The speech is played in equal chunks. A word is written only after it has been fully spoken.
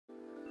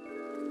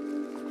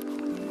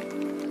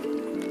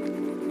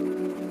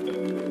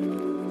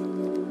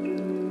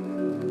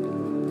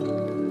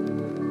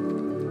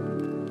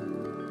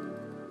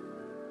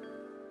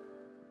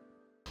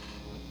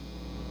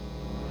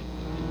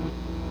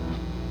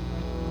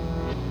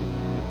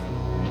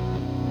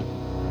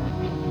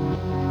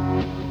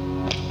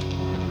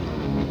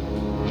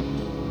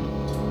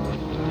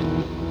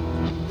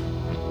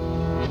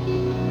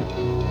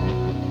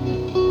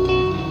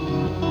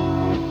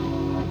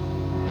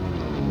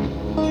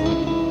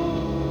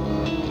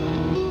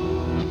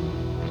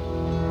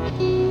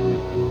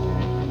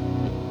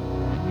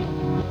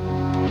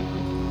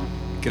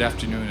Good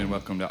afternoon and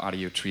welcome to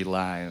Audiotree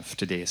Live.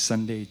 Today is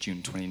Sunday,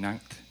 June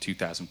 29th,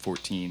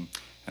 2014,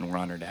 and we're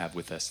honored to have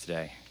with us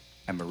today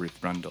Emma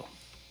Ruth Rundle.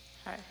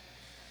 Hi.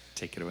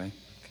 Take it away.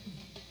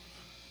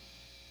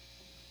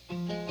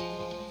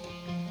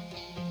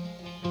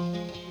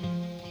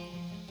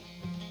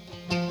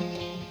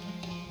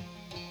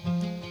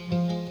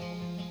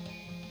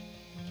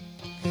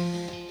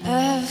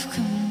 I've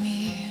come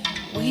here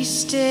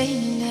wasted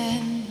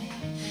and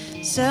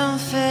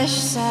selfish,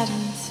 saddened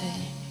things,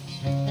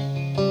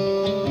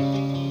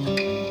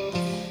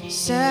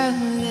 so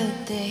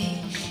that they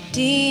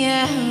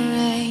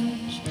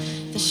dearrange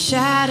the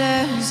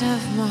shadows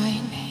of my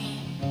name.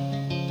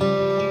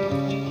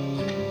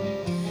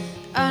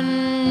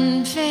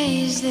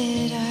 Unfazed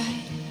that I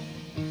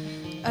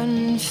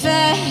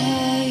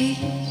unfazed,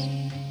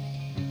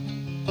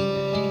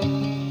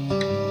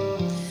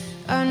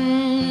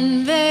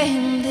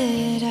 unveiled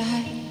that I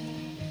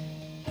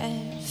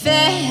had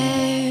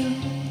failed.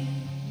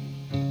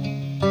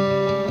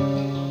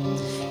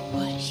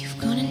 What you've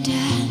gone and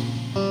done,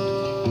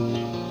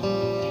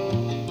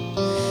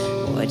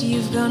 what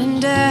you've gone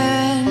and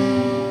done,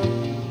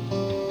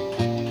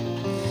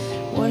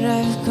 what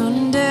I've gone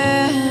and done.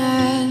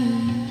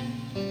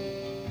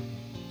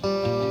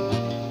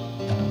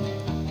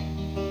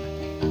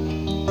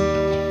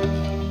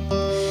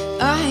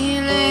 I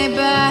lay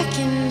back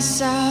and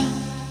saw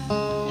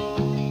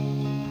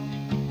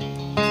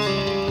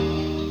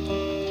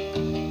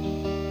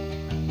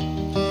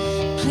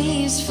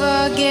please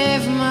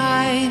forgive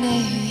my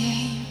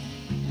name.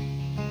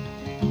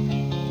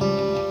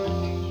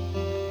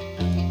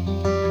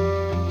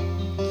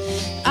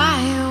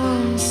 I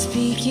won't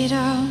speak it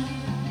all.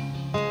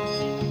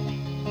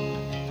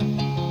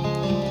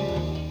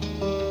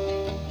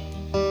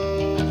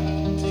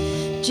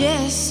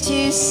 Just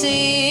to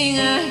sing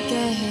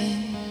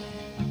again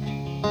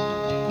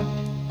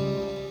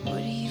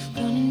what you've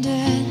gone and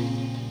done,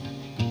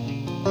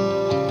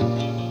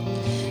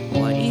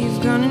 what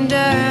you've gone and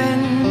done,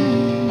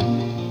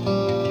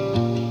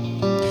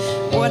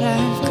 what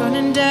I've gone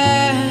and done.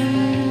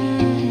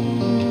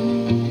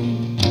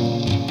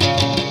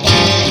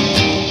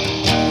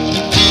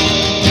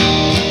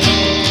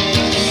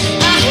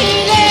 I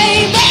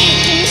lay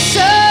back and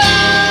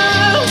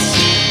sold.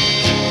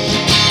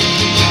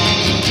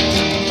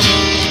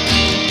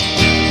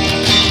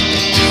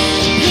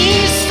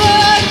 Please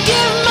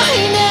forgive my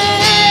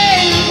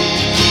name.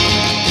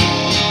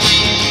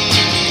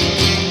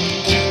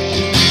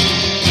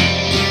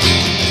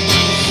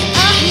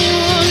 I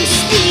won't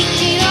speak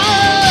it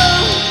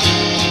all.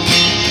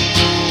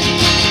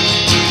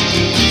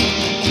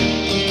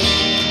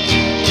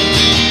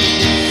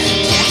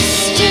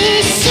 Just to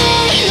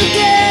say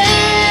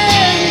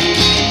again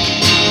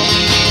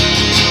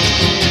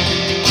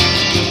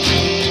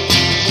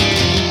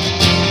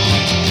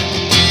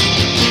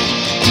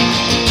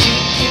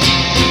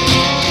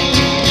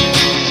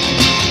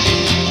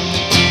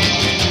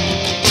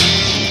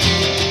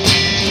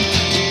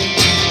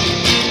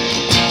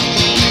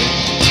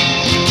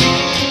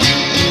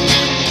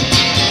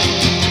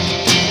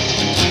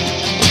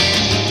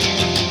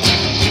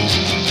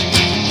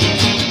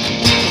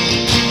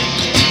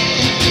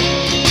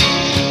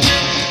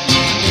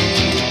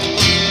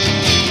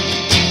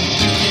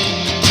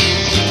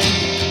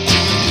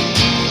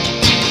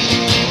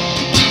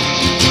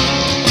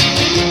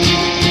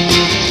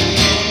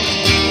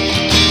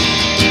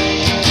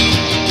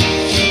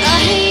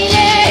I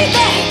lay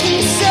back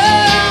and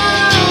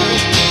sold.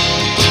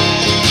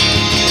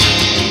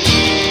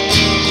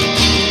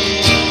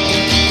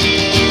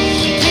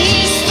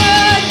 Please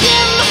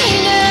forgive my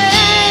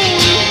name.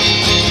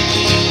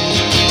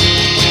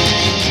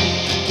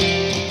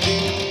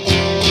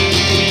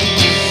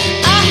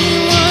 I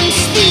won't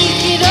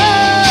speak it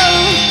all.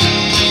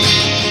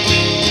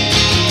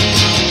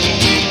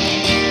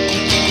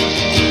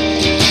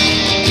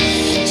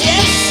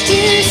 Just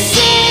to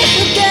say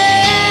again.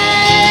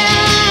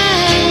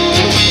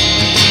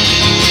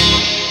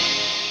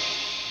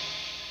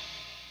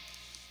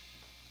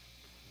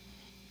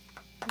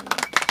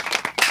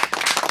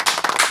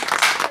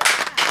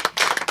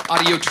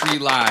 Audiotree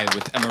Live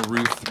with Emma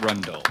Ruth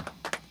Rundle.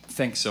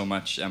 Thanks so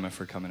much, Emma,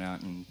 for coming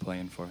out and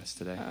playing for us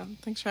today.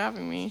 Thanks for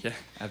having me. Yeah,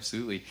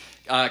 absolutely.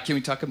 Can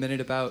we talk a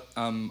minute about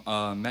a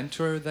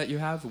mentor that you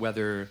have,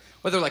 whether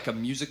like a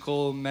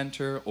musical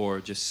mentor or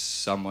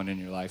just someone in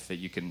your life that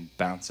you can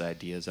bounce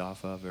ideas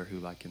off of, or who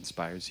like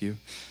inspires you?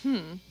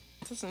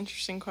 That's an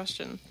interesting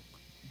question.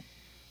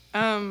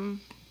 I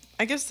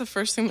guess the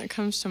first thing that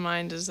comes to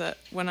mind is that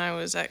when I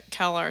was at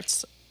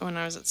CalArts, when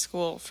I was at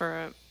school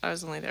I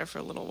was only there for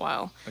a little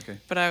while. Okay.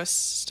 But I was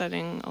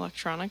studying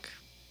electronic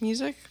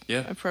music,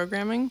 Yeah.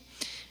 programming,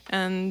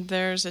 and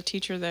there's a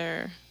teacher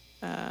there,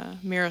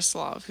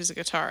 Miroslav, who's a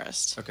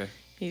guitarist. Okay.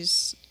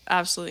 He's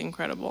absolutely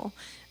incredible.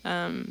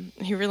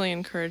 He really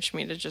encouraged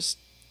me to just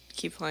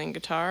keep playing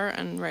guitar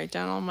and write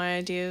down all my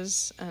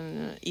ideas,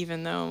 and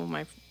even though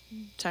my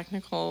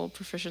technical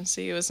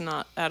proficiency was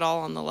not at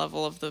all on the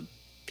level of the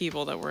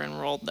people that were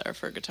enrolled there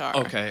for guitar.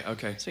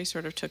 Okay. So he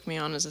sort of took me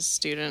on as a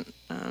student,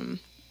 and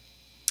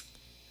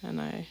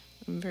I'm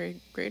very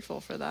grateful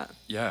for that.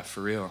 Yeah,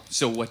 for real.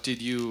 So what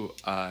did you?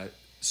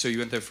 So you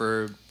went there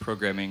for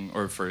programming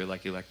or for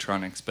like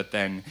electronics, but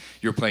then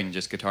you're playing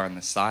just guitar on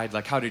the side.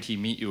 Like, how did he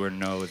meet you or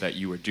know that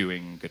you were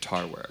doing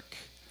guitar work?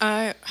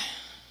 I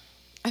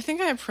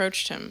think I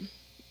approached him.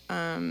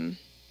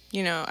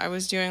 You know, I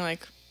was doing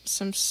like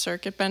some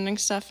circuit bending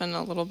stuff and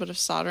a little bit of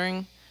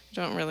soldering. I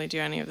don't really do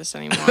any of this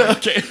anymore.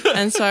 Okay.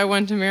 And so I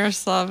went to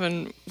Miroslav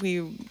and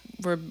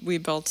we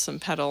built some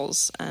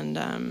pedals, and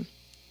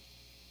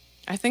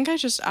I think I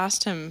just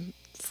asked him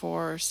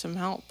for some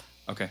help.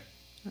 Okay.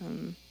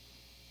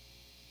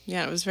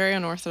 Yeah, it was very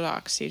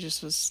unorthodox.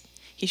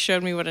 He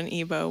showed me what an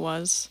EBow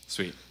was.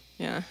 Sweet.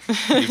 Yeah.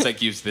 He was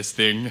like, use this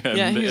thing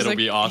and it'll like,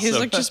 be awesome. He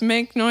was like, just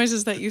make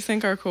noises that you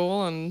think are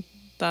cool, and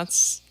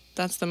that's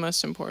the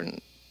most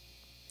important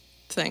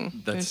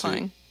thing in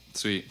playing.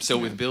 Sweet. So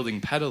with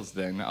building pedals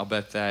then, I'll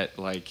bet that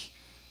like,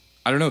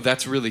 I don't know,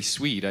 that's really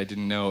sweet. I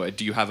didn't know.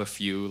 Do you have a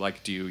few,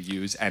 like, do you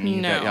use any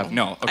No. that you have?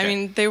 No. Okay. I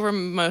mean,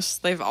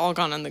 they've all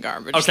gone in the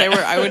garbage. Okay.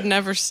 I would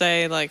never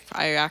say, like,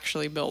 I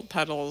actually built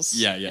pedals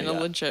in a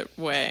legit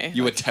way.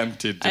 You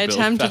attempted to I build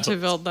attempted pedals. to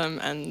build them,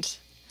 and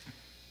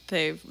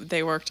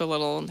they worked a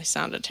little, and they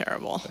sounded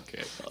terrible.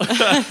 Okay.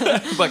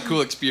 But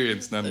cool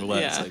experience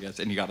nonetheless, Yeah. I guess.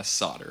 And you got to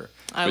solder.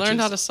 I which learned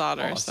is how to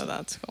solder, so awesome.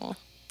 that's cool.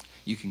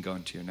 You can go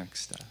into your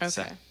next Okay,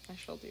 set. I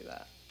shall do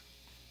that.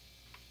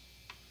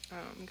 Oh,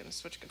 I'm going to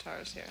switch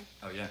guitars here.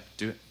 Oh, yeah.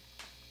 Do it.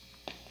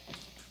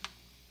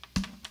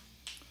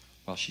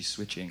 While she's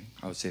switching,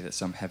 I would say that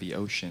Some Heavy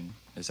Ocean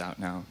is out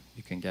now.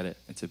 You can get it.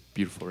 It's a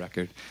beautiful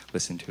record.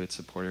 Listen to it,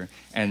 support her.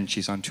 And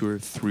she's on tour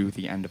through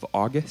the end of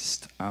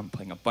August,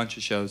 playing a bunch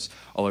of shows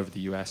all over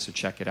the U.S., so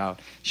check it out.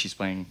 She's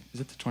playing, is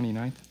it the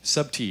 29th?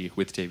 Sub T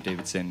with Dave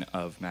Davidson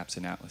of Maps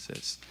and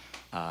Atlases.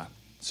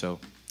 So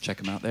check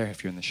them out there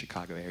if you're in the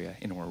Chicago area,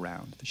 in or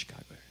around the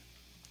Chicago area.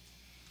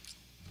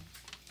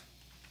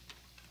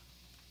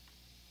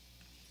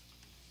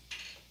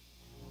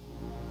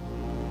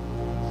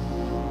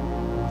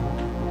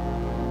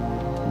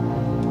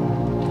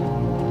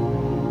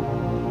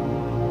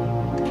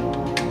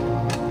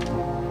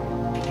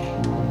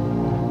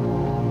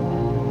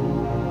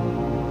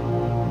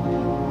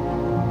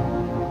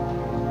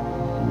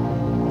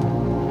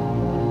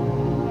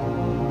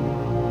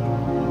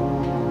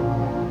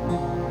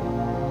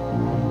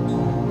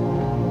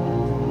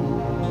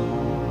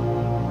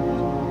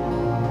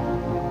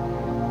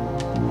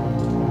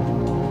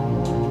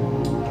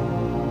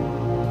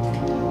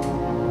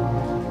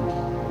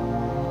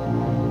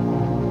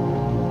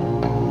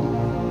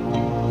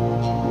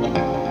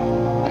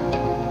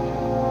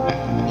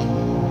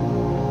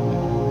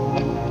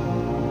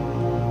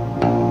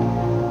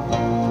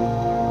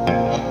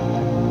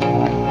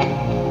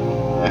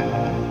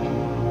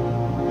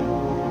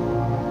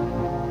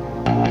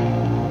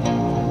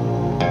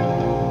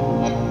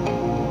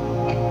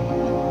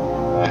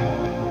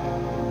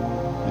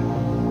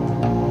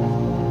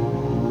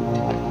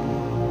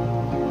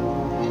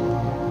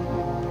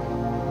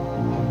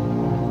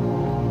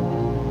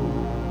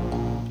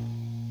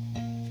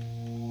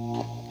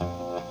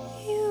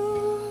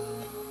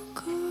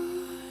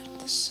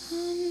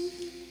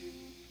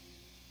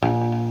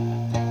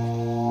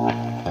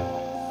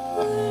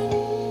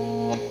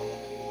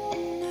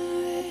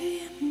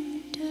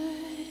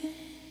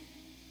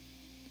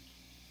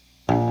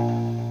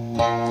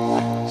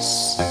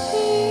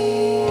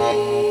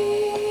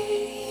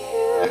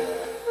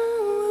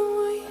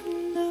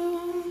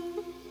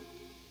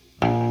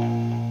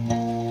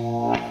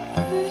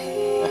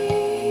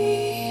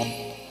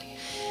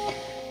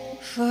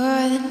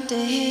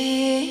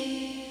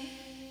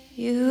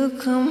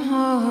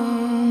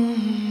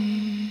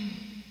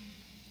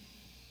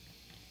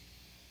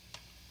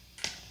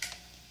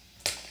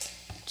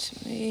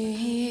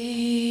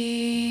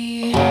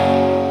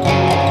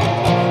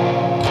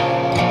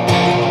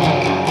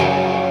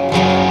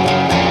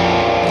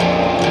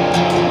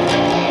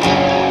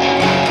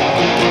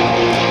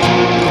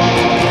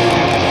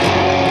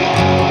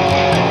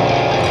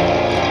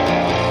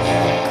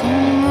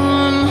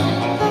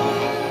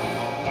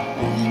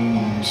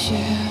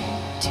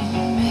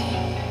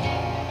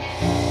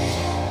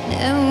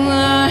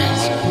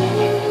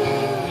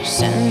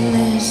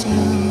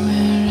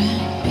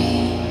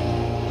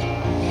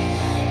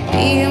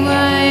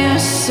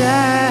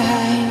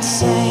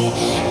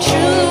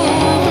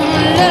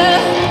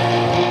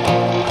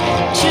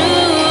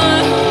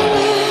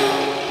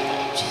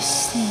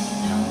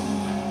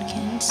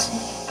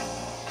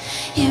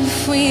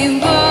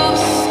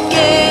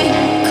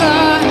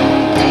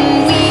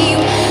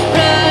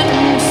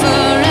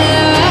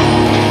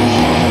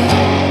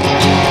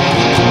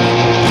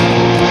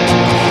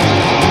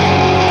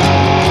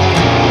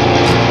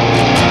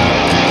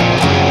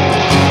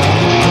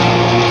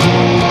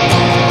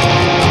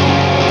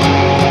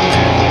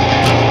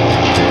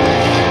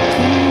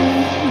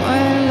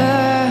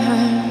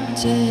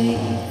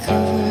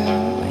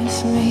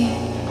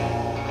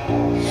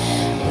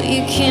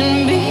 We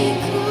can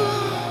be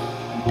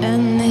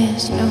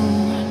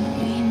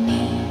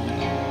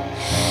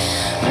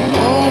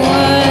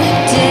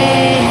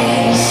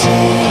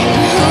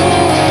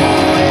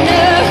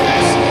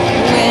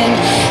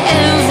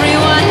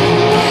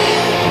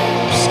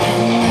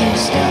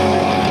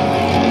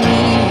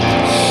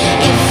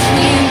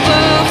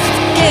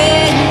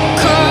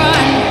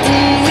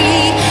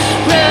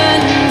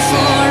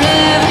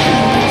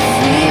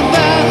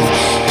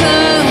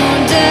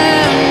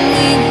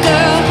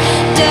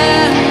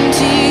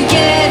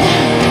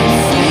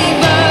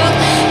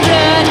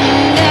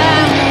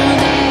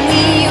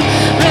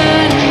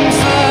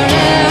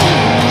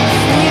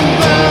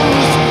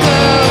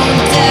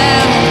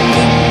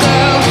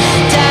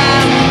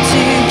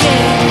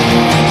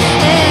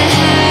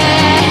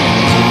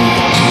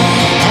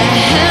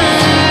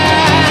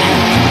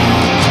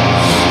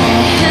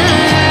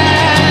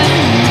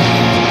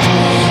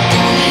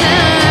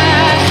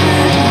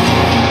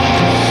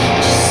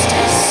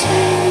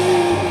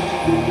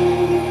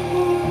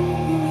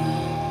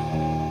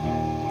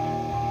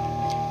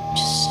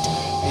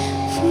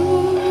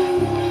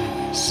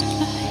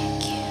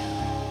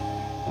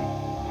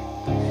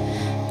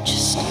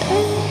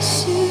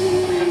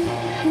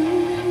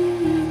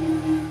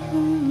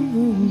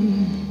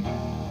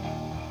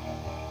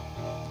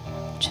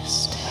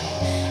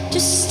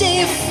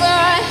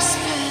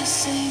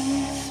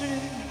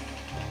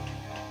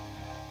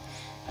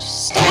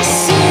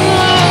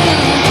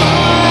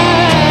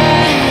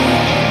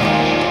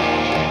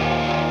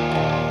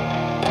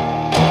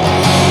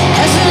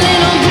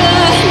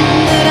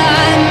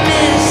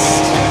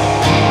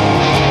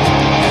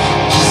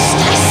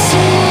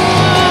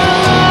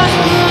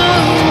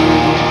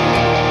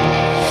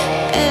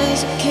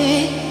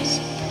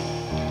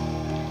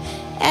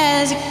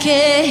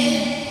kiss,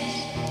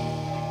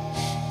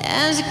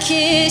 as I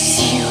kiss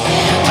you.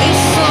 Wait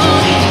for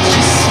me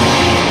just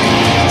like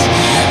that.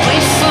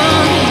 Wait for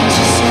me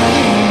just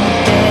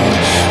like that.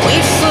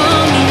 Wait for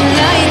me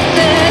like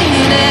that.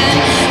 And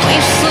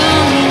wait for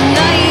me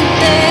like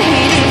that.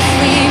 If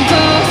we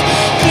both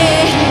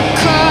get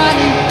caught,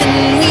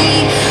 then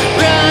we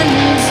run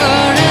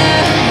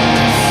forever.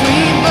 If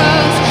we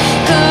both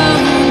go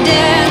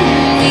down,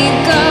 we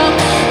go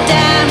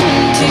down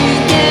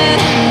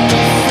together.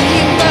 If we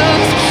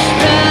both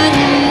run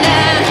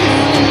down,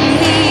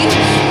 we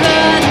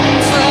run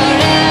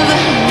forever.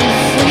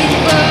 If we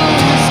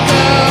both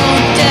go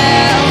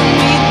down,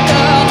 we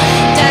go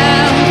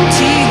down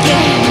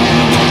together.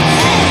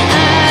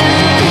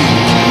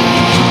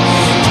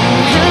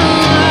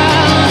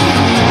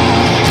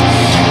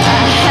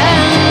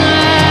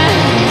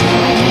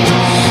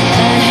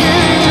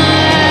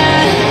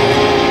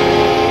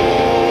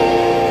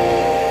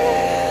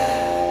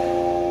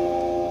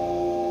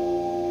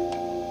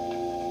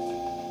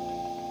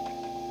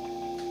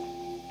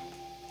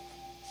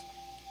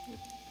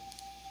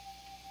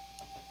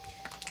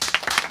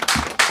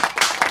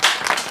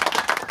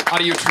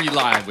 Audiotree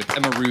Live with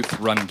Emma Ruth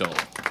Rundle.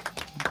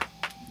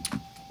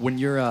 When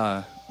you're,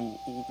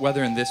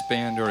 whether in this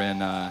band or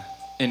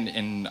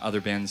in other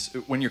bands,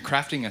 when you're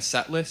crafting a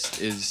set list,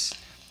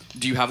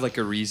 do you have like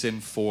a reason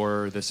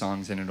for the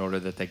songs in order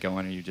that they go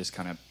in, or you just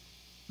kind of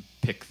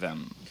pick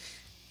them?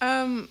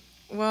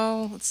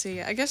 Well, let's see.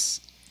 I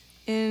guess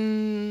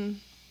I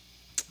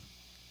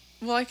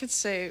could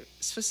say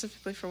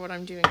specifically for what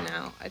I'm doing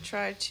now, I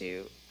try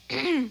to,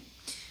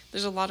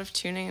 there's a lot of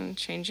tuning and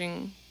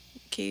changing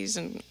keys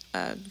and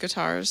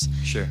guitars.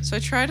 Sure. So I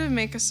try to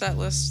make a set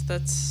list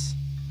that's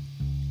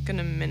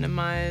gonna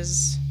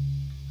minimize,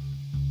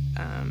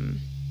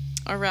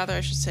 or rather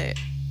I should say,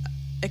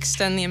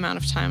 extend the amount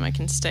of time I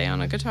can stay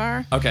on a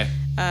guitar. Okay.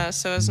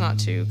 So as not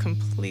to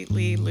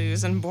completely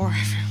lose and bore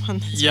everyone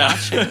that's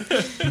watching.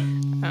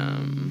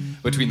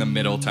 Between the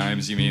middle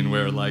times, you mean,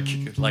 where like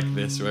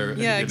this, where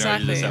Yeah, you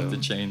exactly. just have to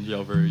change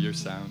over your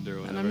sound or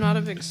whatever. And I'm not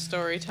a big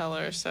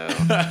storyteller, so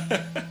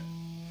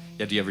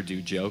Yeah, do you ever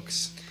do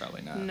jokes?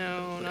 Probably not.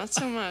 no, not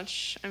so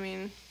much. I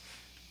mean,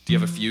 Do you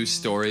have a few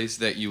stories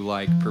that you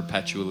like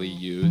perpetually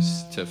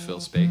use to fill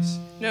space?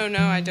 no,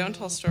 I don't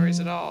tell stories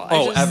at all.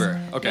 Oh,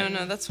 ever? Okay.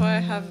 No, that's why I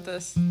have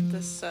this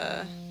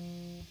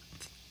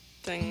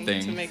thing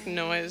to make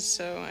noise,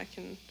 so I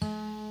can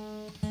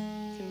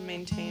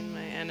maintain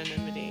my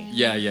anonymity.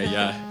 Yeah,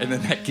 and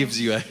then that gives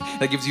you a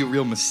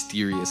real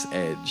mysterious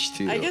edge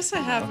too. I guess I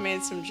have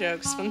made some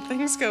jokes. When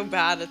things go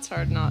bad, it's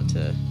hard not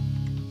to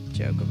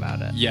joke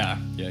about it. Yeah.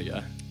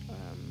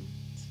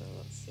 So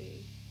let's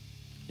see.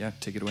 Yeah,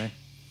 take it away.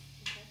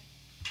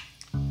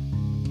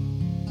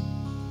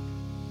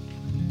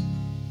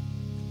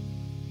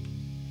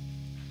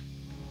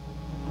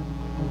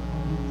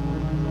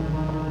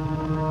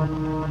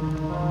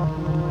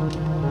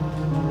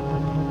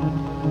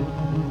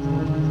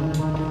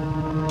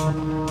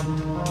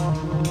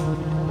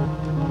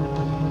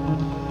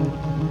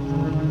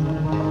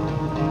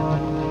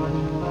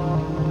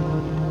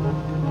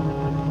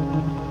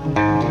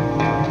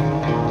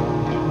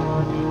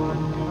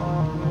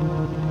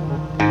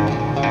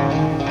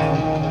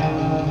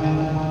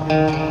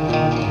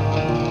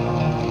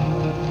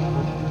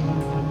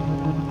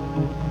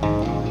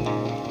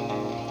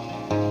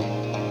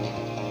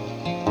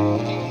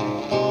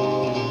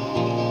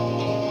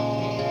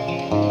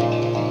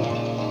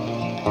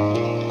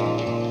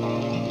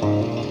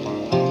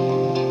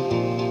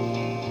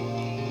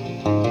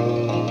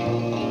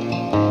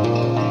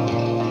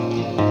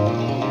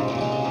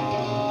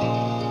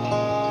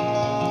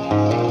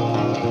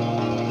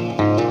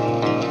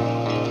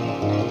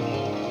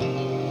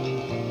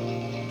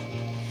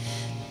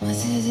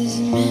 Whether this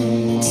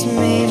man that's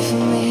made for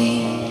me,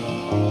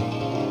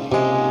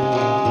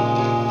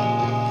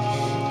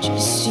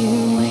 just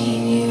you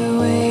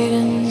wait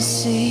and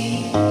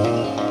see.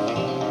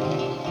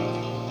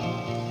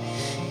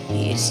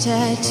 Each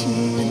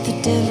tattoo with the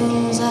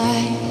devil's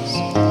eyes,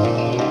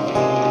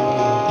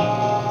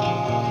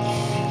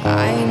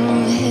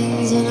 idle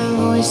hands and a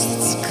voice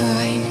that's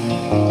kind.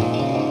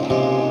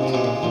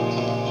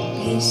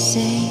 He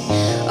say,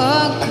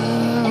 oh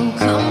girl,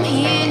 come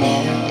here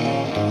now.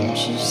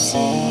 Don't you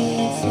say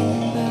a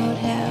thing about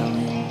how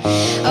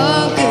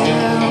oh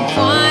girl,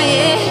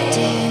 quiet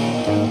down.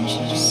 Don't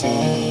you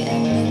say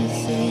another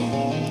thing.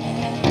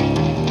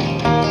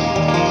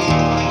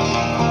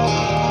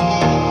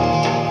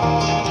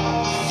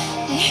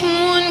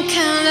 One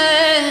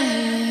color.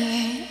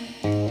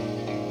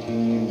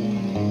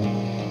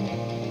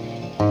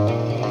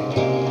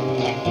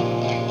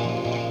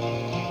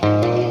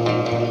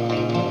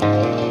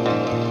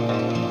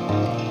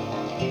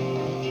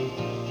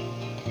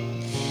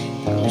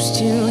 Those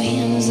two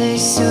hands, they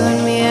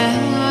sort me out,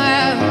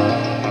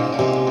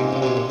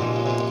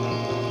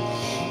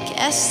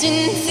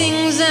 casting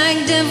things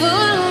like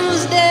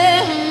devils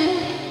down.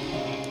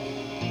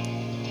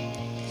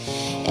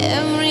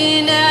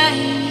 Every night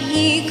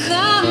he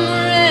come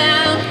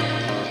around,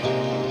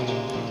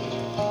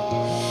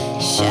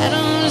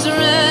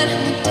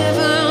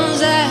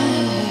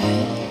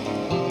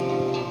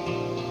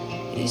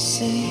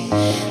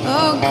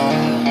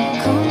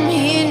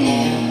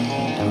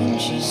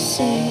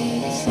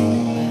 say a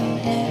thing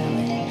about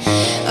it?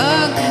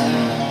 Oh,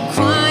 girl,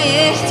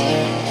 quiet.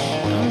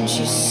 Don't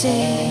you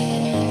say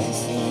another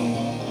thing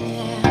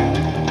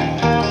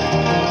now.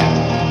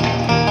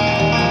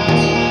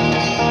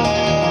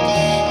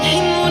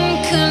 Name one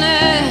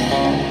color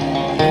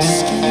your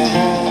skin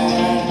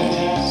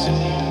is.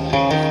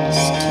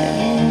 It's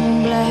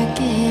turning black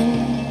again.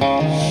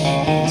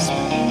 It's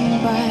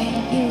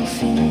bite your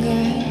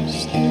fingers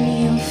in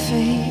your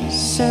face,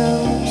 so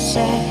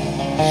sad.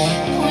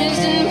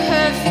 Poison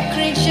perfect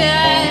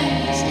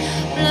creatures,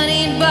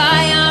 bloodied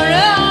by our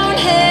own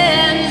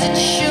hands. It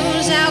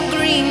shows how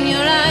green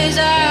your eyes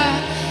are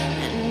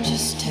and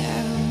just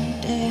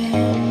how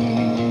damn.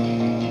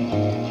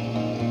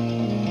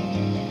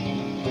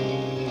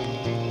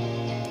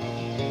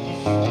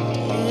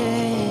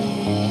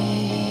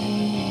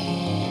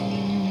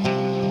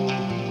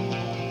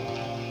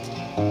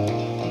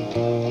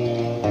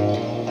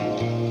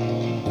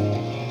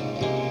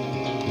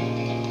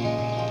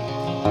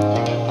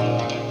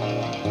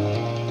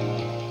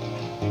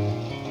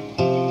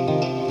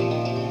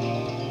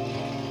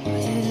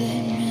 Whether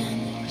that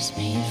man was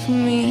made for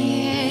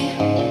me,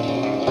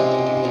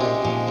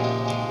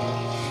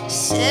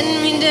 set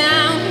me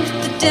down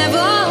at the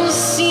devil's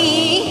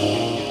sea.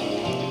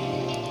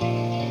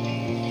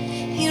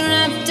 He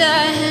wrapped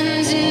our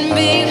hands in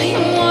baby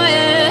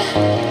wire,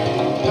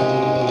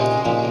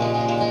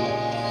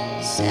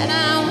 set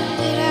our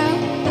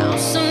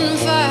house on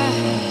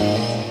fire,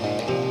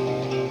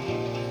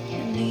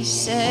 and he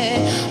said,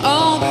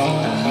 "Oh,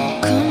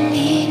 girl, come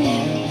here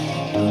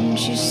now. Don't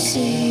you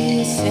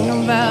say a thing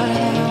about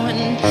how."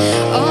 And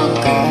oh,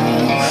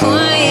 girl,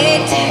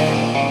 quiet down.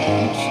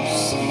 Don't you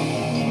say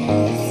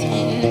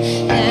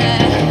anything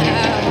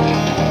now.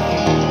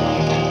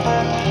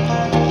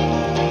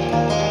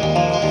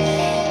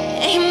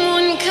 Name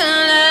one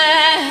color.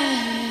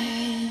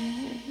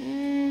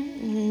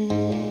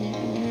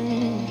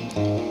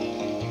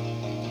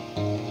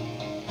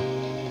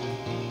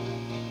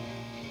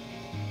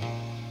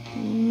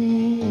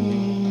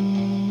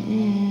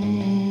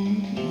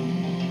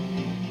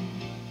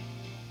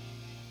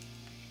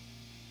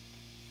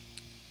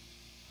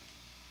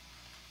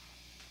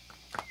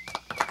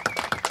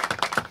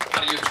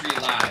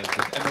 Audiotree Live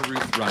with Emma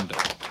Ruth Rundle.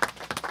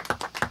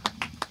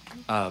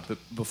 But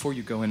before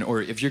you go in,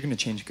 or if you're going to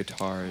change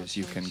guitars,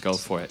 you can go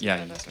for it. Yeah.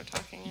 As we're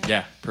talking.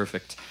 Yeah,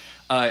 perfect.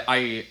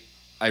 I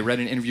read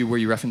an interview where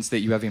you referenced that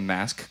you have a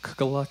mask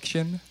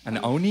collection, an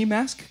Oni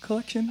mask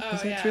collection. Oh,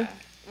 Is that yeah. true?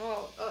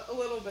 Well, a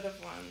little bit of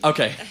one.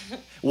 Okay.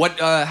 What?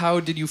 How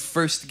did you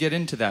first get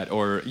into that?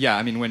 Or yeah,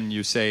 I mean, when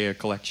you say a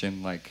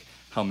collection, like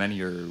how many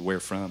or where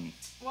from?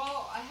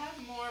 Well, I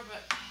have more,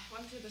 but I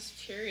went through this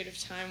period of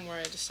time where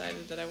I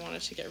decided that I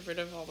wanted to get rid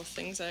of all the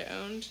things I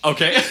owned.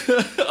 Okay.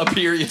 A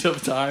period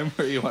of time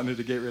where you wanted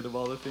to get rid of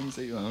all the things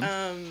that you own.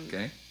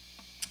 Okay.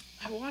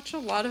 I watch a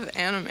lot of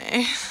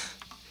anime,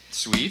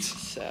 Sweet.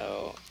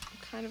 so I'm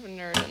kind of a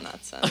nerd in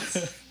that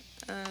sense.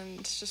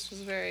 And just was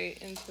very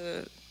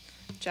into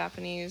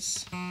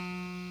Japanese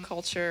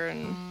culture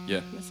and Yeah.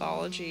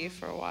 mythology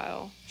for a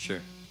while. Sure.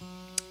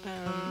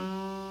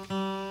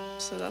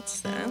 So that's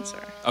the answer.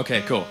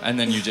 Okay, cool. And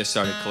then you just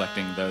started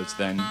collecting those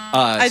then?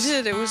 I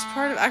did. It was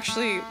part of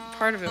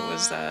it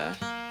was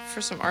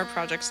for some art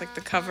projects, like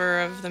the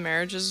cover of the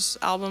Marriages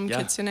album, Yeah.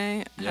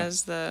 Kitsune, Yeah.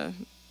 has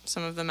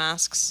some of the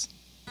masks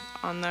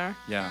on there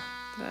Yeah.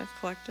 that I've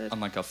collected. I'm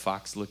like a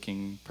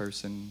fox-looking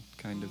person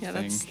kind of Yeah,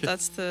 thing.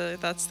 that's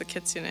the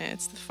Kitsune.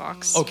 It's the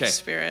fox Okay.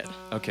 spirit.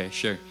 Okay,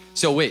 sure.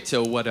 So wait,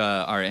 so what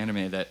are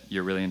anime that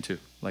you're really into?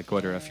 Like,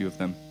 what are a few of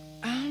them?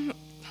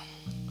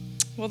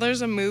 Well,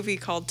 there's a movie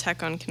called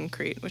Tech on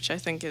Concrete, which I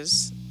think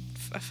is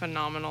a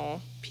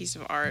phenomenal piece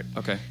of art.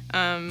 Okay.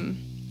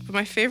 But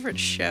my favorite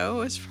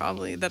show is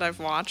probably that I've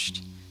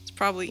watched. It's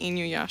probably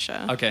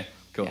Inuyasha. Okay,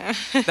 cool. Yeah.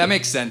 That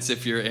makes sense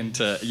if you're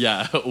into,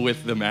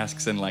 with the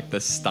masks and like the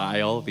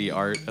style, the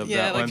art of Yeah,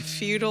 that like one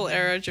feudal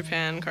era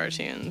Japan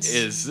cartoons.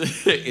 is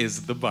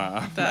the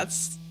bomb.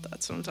 That's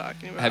what I'm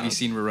talking about. Have you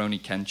seen Rurouni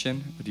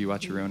Kenshin? Do you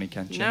watch Rurouni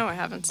Kenshin? No, I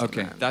haven't seen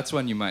Okay, that. that's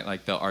one you might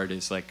like. The art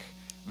is like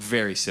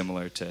very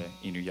similar to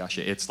Inuyasha.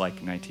 It's like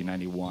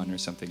 1991 or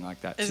something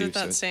like that Is too. it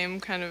that so same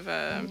kind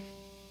of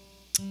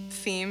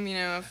theme,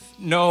 of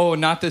No,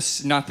 not the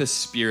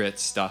spirit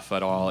stuff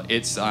at all.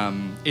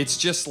 It's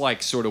just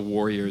like sort of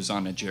warriors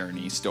on a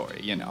journey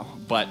story,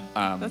 But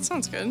that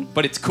sounds good.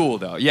 but it's cool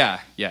though. Yeah,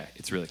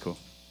 it's really cool.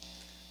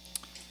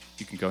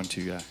 You can go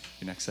into your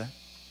next set.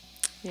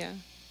 Yeah,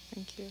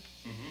 thank you.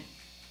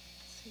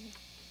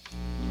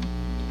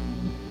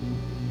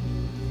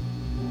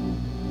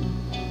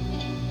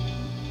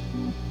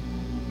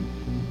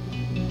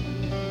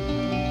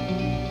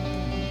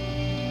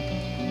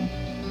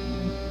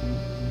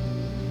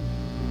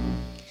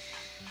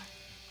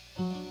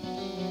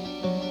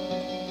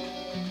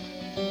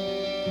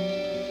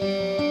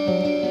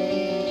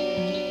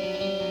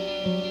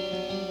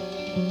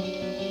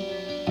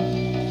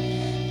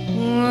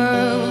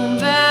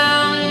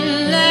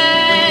 World-bound,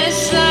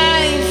 last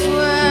life,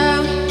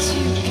 world to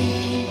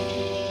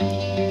gain.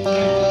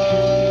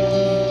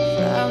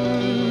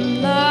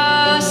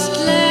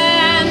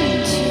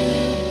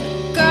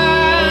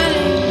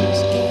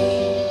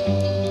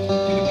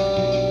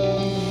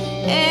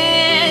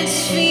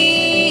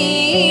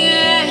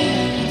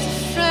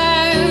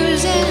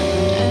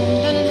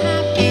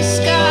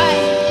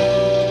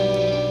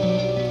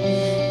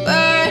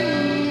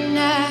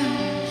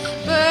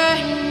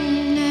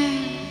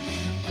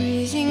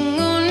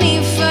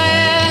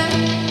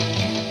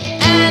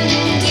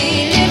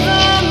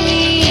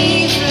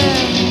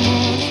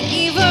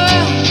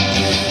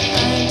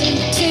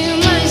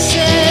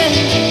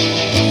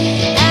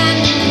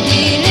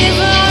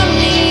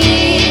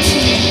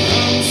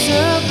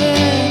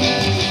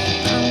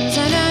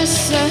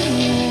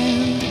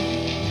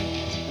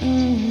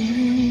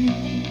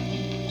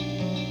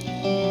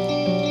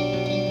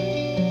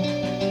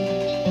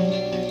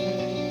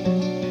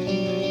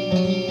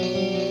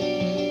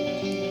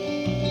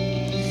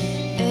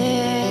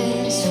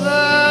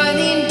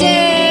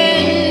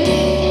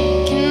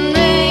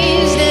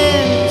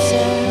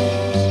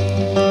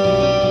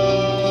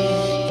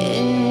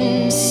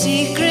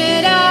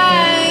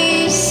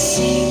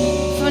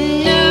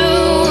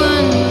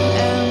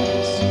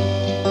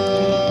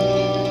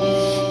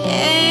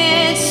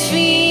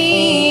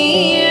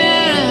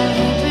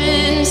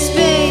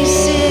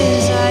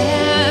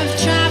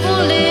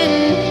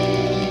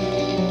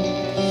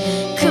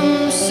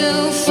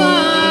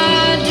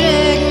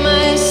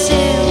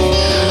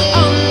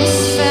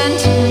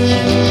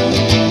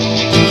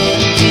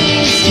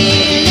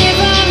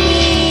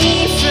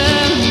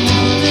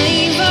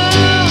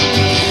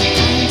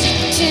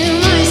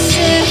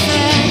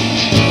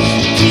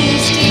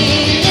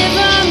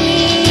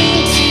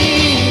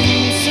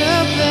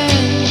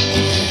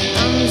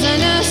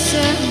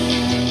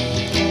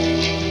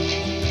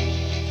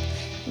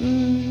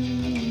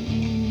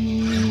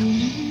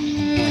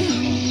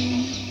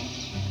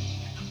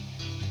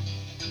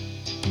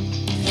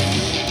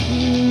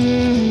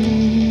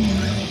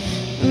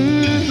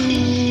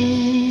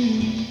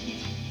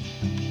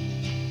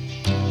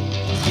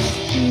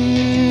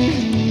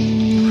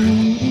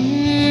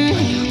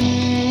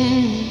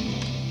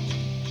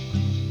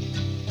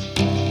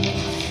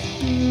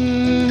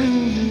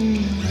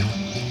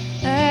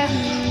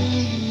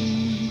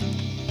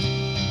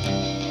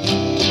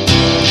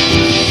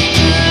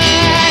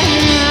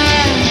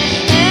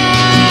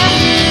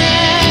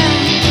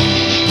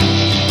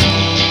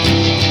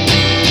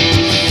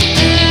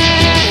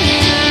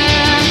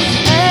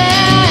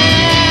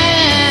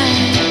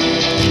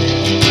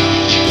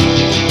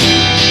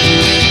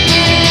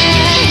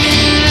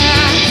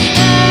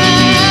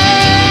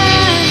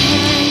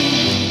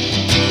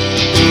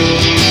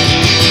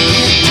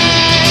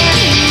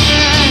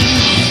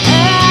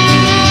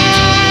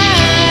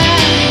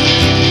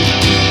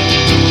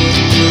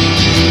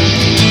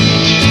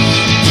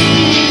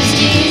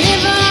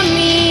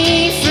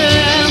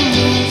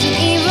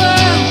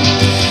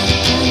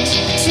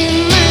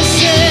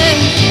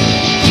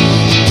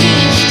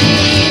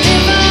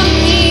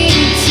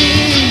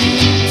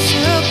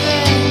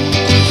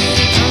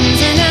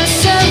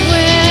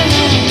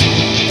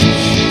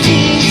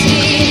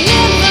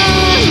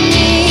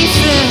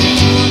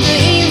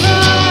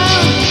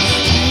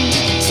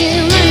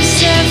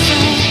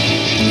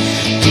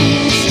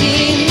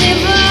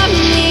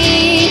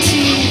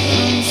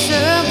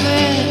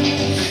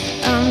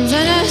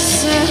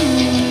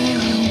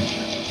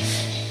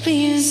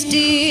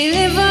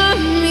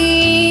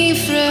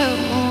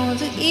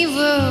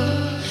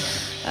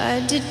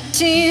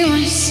 to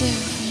myself,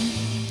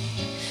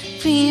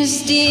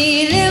 please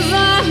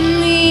deliver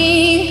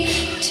me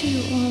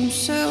to arms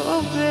so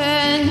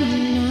open,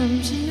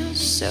 arms not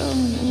so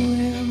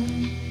well.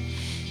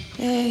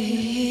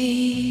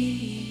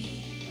 Hey.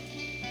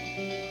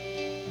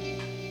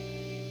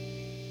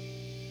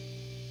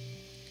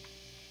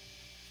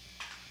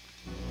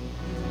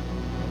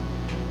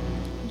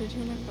 Did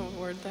you make a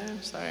word there?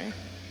 I'm sorry.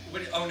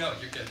 Oh no,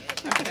 you're good.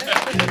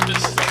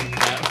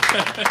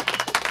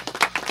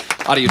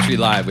 Audiotree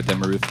Live with them,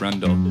 Ruth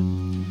Rundle.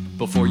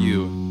 Before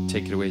you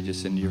take it away,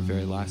 just into your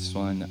very last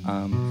one,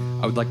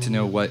 I would like to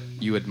know what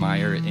you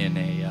admire in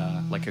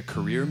a like a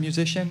career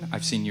musician.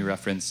 I've seen you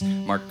reference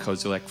Mark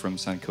Kozelek from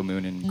Sun Kill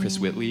Moon and Chris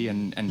Whitley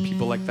and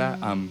people like that.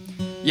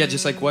 Yeah,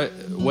 just like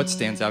what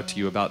stands out to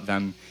you about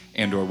them,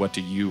 and or what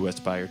do you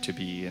aspire to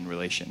be in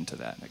relation to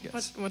that? I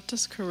guess. What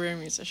does career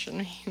musician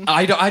mean?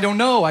 I don't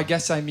know. I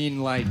guess I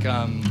mean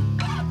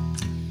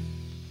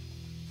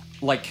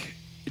like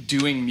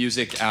doing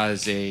music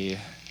as a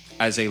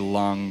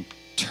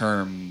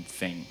long-term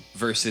thing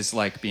versus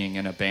like being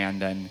in a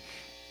band and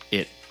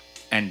it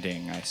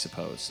ending, I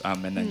suppose,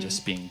 and then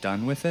just being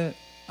done with it.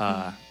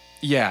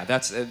 Yeah,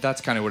 that's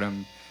kind of what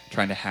I'm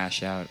trying to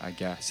hash out, I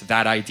guess.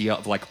 That idea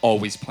of like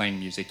always playing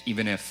music,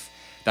 even if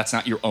that's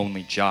not your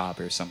only job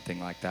or something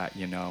like that,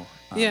 you know.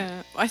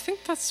 Yeah, I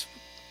think that's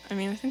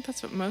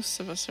what most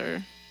of us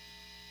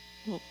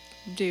will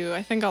do.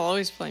 I think I'll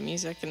always play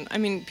music, and I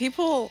mean,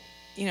 people,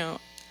 you know,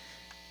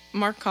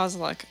 Mark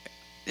Kozelek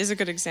is a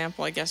good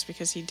example, I guess,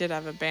 because he did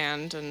have a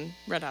band and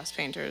Red House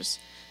Painters,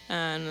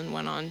 and then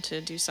went on to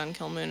do Sun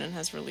Kill Moon and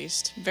has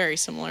released very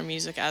similar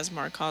music as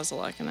Mark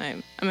Kozelek, and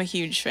I'm a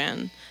huge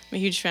fan. I'm a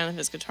huge fan of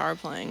his guitar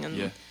playing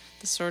and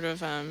the sort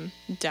of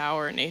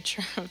dour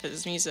nature of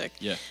his music.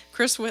 Yeah.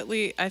 Chris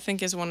Whitley, I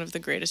think, is one of the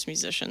greatest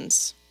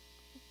musicians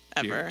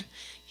ever.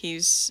 Weird.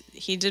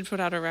 He did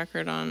put out a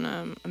record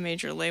on a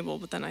major label,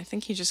 but then I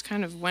think he just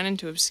kind of went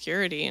into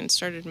obscurity and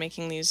started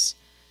making these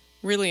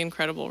really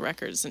incredible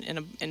records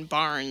in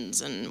barns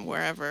and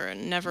wherever,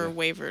 and never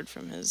wavered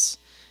from his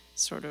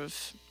sort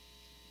of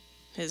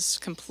his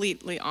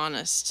completely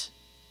honest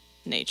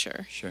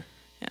nature. Sure.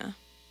 Yeah.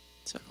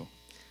 So cool.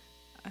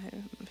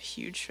 I'm a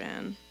huge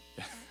fan.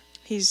 Yeah.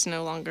 He's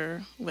no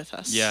longer with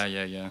us.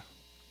 Yeah.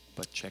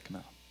 But check him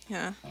out.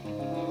 Yeah.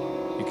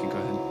 You can go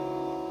ahead.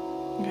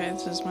 Okay,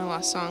 this is my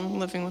last song,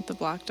 Living with the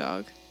Black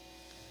Dog.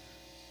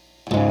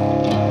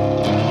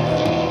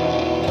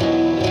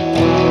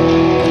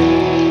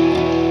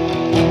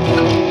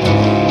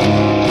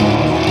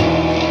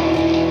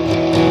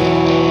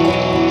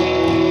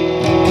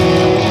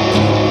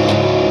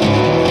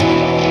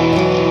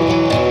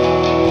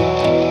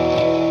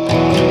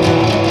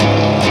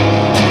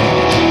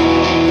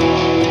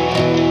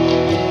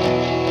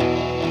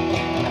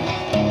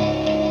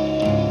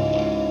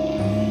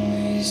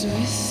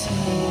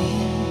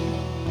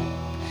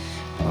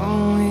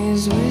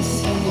 Always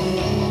with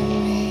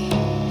you.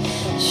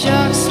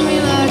 Shocks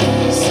me like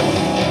a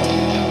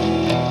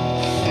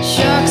sundown.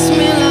 Shocks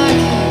me like a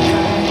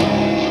guy.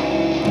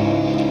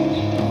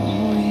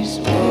 Always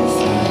with you.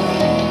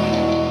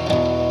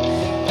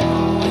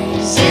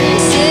 Always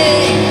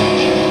innocent.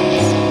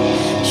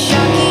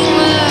 Shocking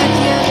like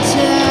your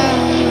town.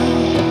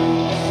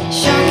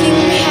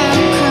 Shocking how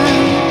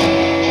come.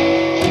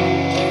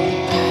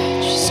 I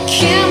just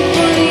can't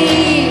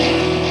believe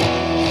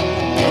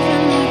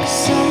living like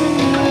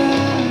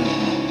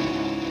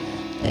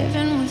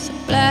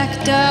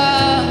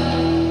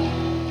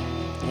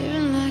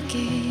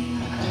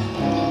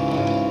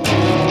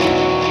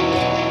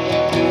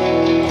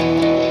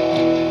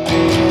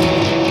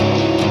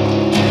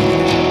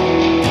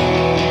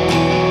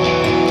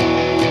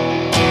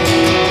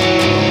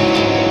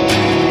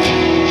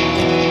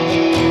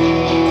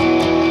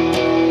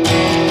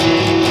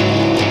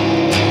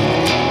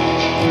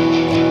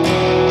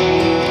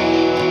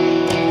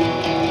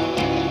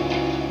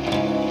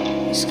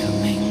He's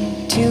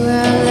coming to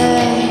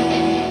LA.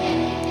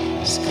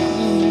 He's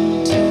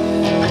coming to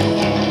LA.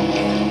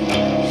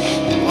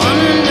 You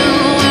wanna know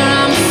where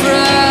I'm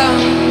from?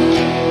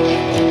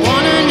 You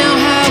wanna know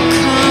how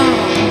come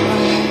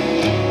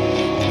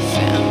your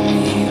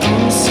family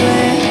owns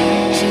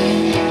slaves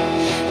and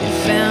your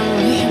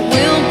family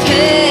will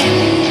pay.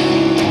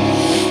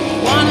 You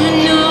wanna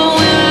know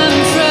where I'm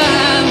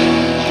from?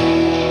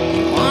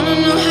 You wanna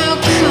know how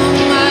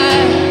come I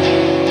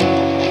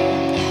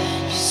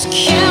just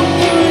can't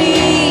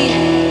believe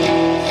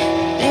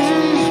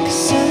living like a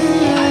southern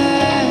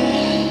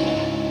light,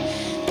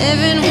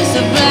 living with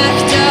a black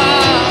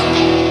dog,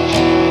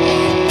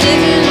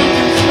 living like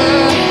a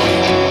crook.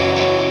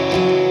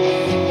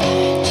 I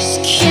just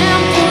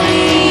can't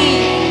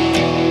believe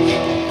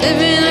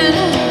living it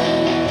up,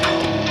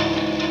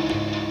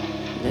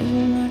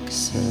 living like a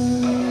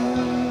southern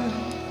light,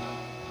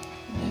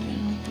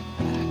 living with a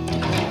black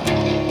dog.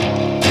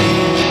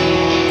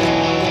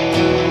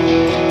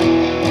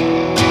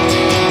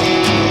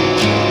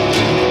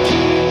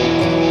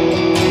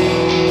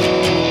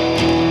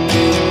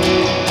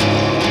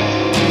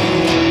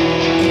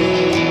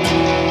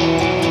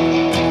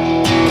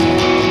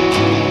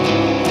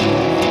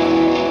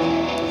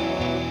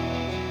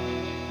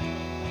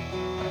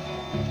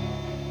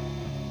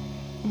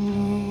 I'm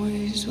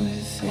always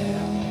with you.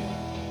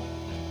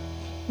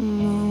 I'm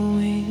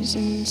always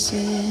in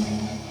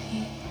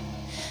Sydney.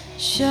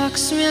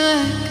 Shocks me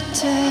like a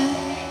tap.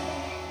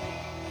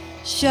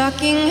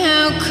 Shocking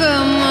how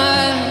come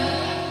I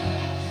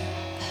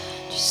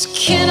just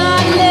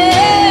cannot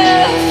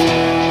live.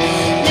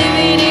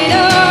 Living it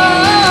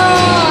all.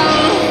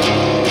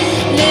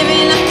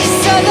 Living like a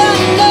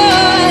southern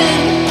light.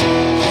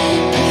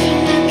 Living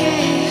like a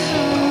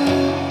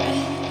heart.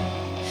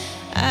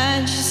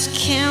 I just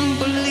can't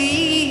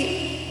believe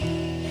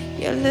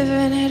you're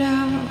living it out.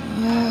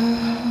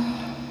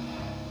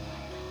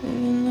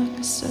 Living like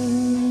a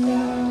southern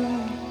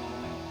girl,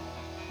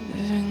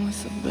 living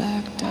with a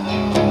black dog.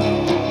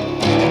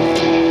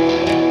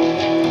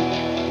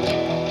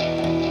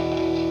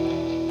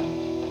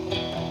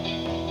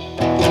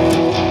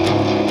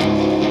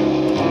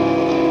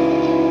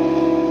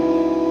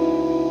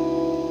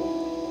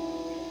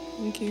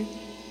 Thank you.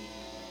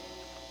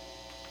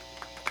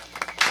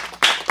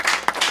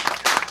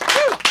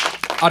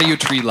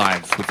 Audiotree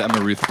Live with Emma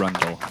Ruth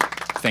Rundle.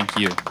 Thank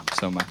you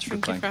so much for Thank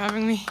you playing. for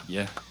having me.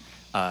 Yeah.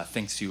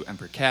 Thanks to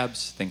Emperor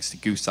Cabs. Thanks to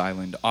Goose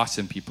Island.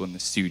 Awesome people in the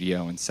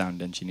studio and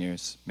sound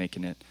engineers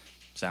making it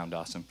sound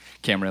awesome.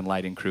 Camera and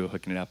lighting crew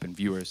hooking it up, and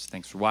viewers,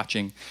 thanks for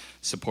watching.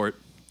 Support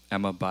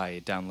Emma by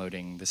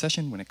downloading the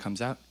session when it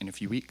comes out in a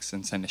few weeks,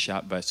 and send a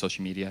shout via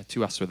social media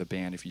to us or the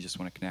band if you just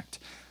want to connect.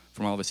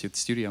 From all of us here at the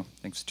studio,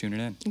 thanks for tuning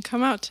in. And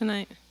come out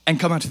tonight. And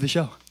come out to the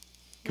show.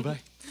 Goodbye.